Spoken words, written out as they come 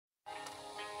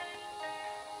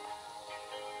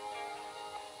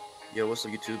Yo, what's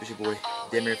up, YouTube? It's your boy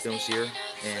Demir Films here,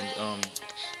 and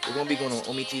we're gonna be going on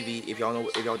Omegle TV. If y'all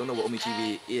don't know what Omegle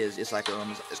TV is, it's like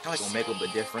it's kind of like Omegle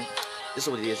but different. This is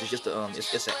what it is. It's just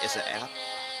it's an app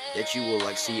that you will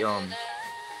like see.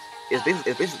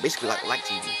 It's basically like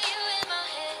TV.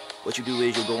 What you do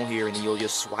is you'll go in here and then you'll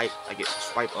just swipe. You'll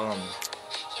swipe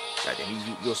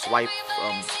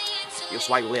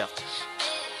left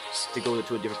to go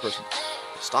to a different person.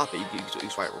 Stop it. You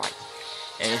swipe right.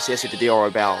 And it says that there are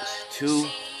about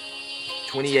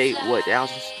 228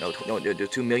 thousands? No, there's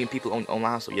 2 million people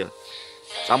online. So yeah,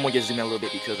 so I'm gonna just zoom out a little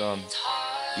bit because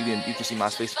you can see my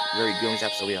face very good on this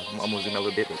app. So yeah, I'm gonna zoom out a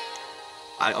little bit.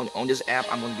 But on this app,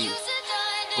 I'm gonna be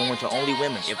going to only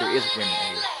women if there is women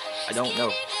in here. I don't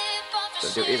know, but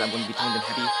if there is, I'm gonna be telling them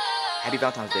happy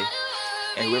Valentine's Day.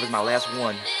 And whoever's my last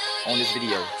one on this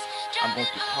video, I'm going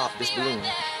to pop this balloon,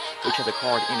 which has a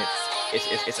card in it. It's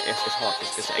hearts.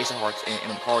 It's the Ace of Hearts, and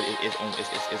the card is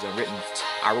written.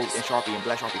 I wrote in Sharpie, in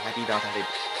black Sharpie, Happy Valentine's Day.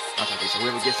 So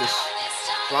whoever gets this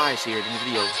prize here in the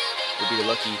video will be the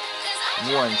lucky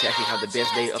one to actually have the best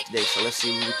day up to date. So let's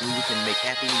see who we can make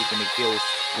happy, we can make feel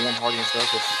warm-hearted and stuff.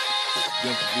 Let's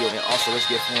get into the video, and also let's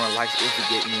get 400 likes if we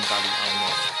get anybody. I don't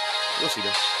know. We'll see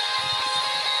though.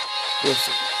 We'll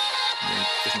see.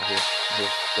 This is my hair.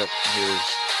 My hair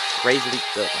is crazily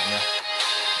up right now.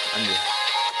 I'm good.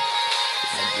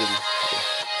 Really, okay.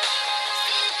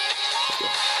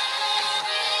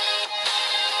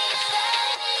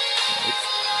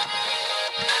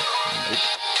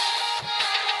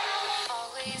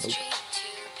 Let's go.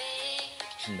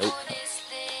 Nope.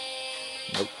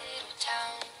 Nope. Nope.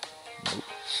 Nope.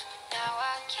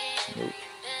 Nope.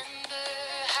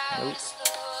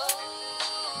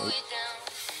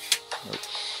 Nope. Nope.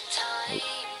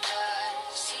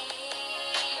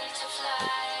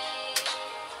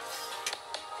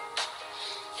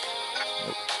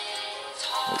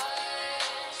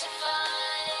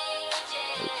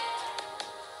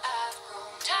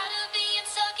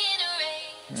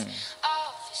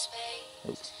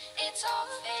 Nope. It's all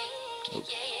fake. Nope.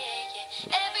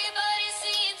 Yeah. Everybody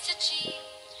seems to cheat.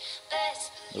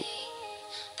 Best believe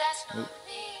that's not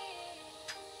me.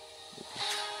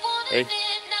 Hey,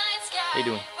 how you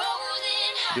doing?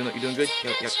 You doing good?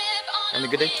 Yep. Having a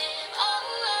good day?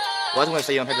 Well, I just want to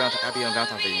say happy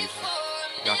Valentine's Day.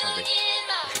 Valentine's Day.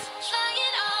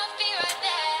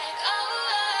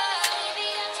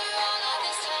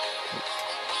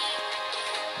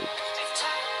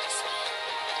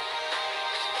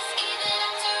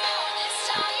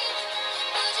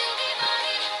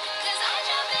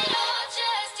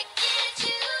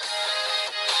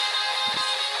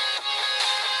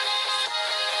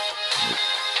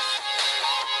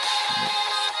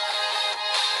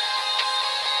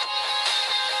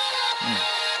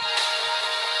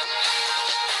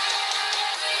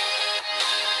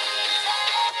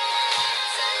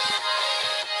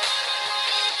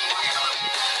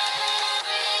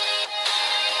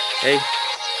 Hey,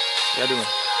 how y'all doing?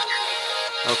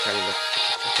 Okay, look.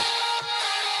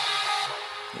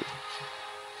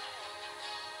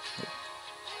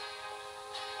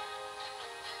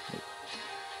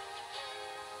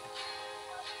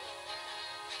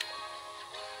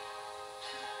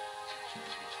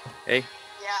 Hey.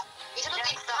 Yeah.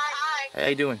 Hey, how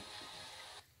you doing?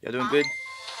 Y'all doing good?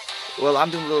 Well,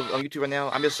 I'm doing a little on YouTube right now.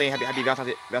 I'm just saying happy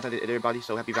Valentine's Day to everybody.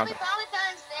 So happy Valentine's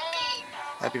Day.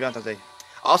 Happy Valentine's Day.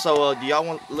 Also, do y'all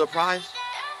want a little prize?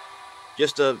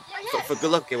 Just for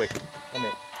good luck. Okay, wait. 1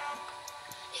 minute.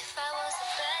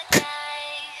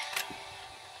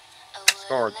 It's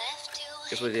card.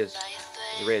 Guess what it is?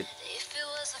 It's red.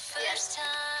 Yes.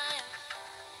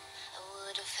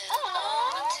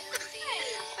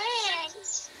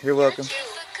 Thanks. You're welcome.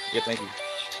 Yeah, thank you.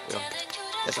 Well,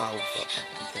 that's all I was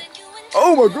okay.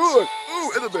 Oh my god!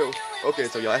 Ooh, Annabelle! Okay,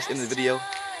 so y'all, that's the end of the video.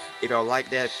 If y'all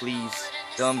like that, please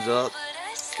thumbs up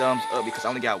because I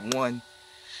only got one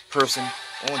person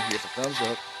on here, so thumbs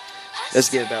up. Let's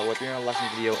get about what 300 likes in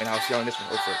the video, and I'll see y'all in this one.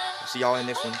 I'll see y'all in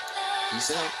this one.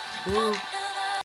 Peace out. Woo.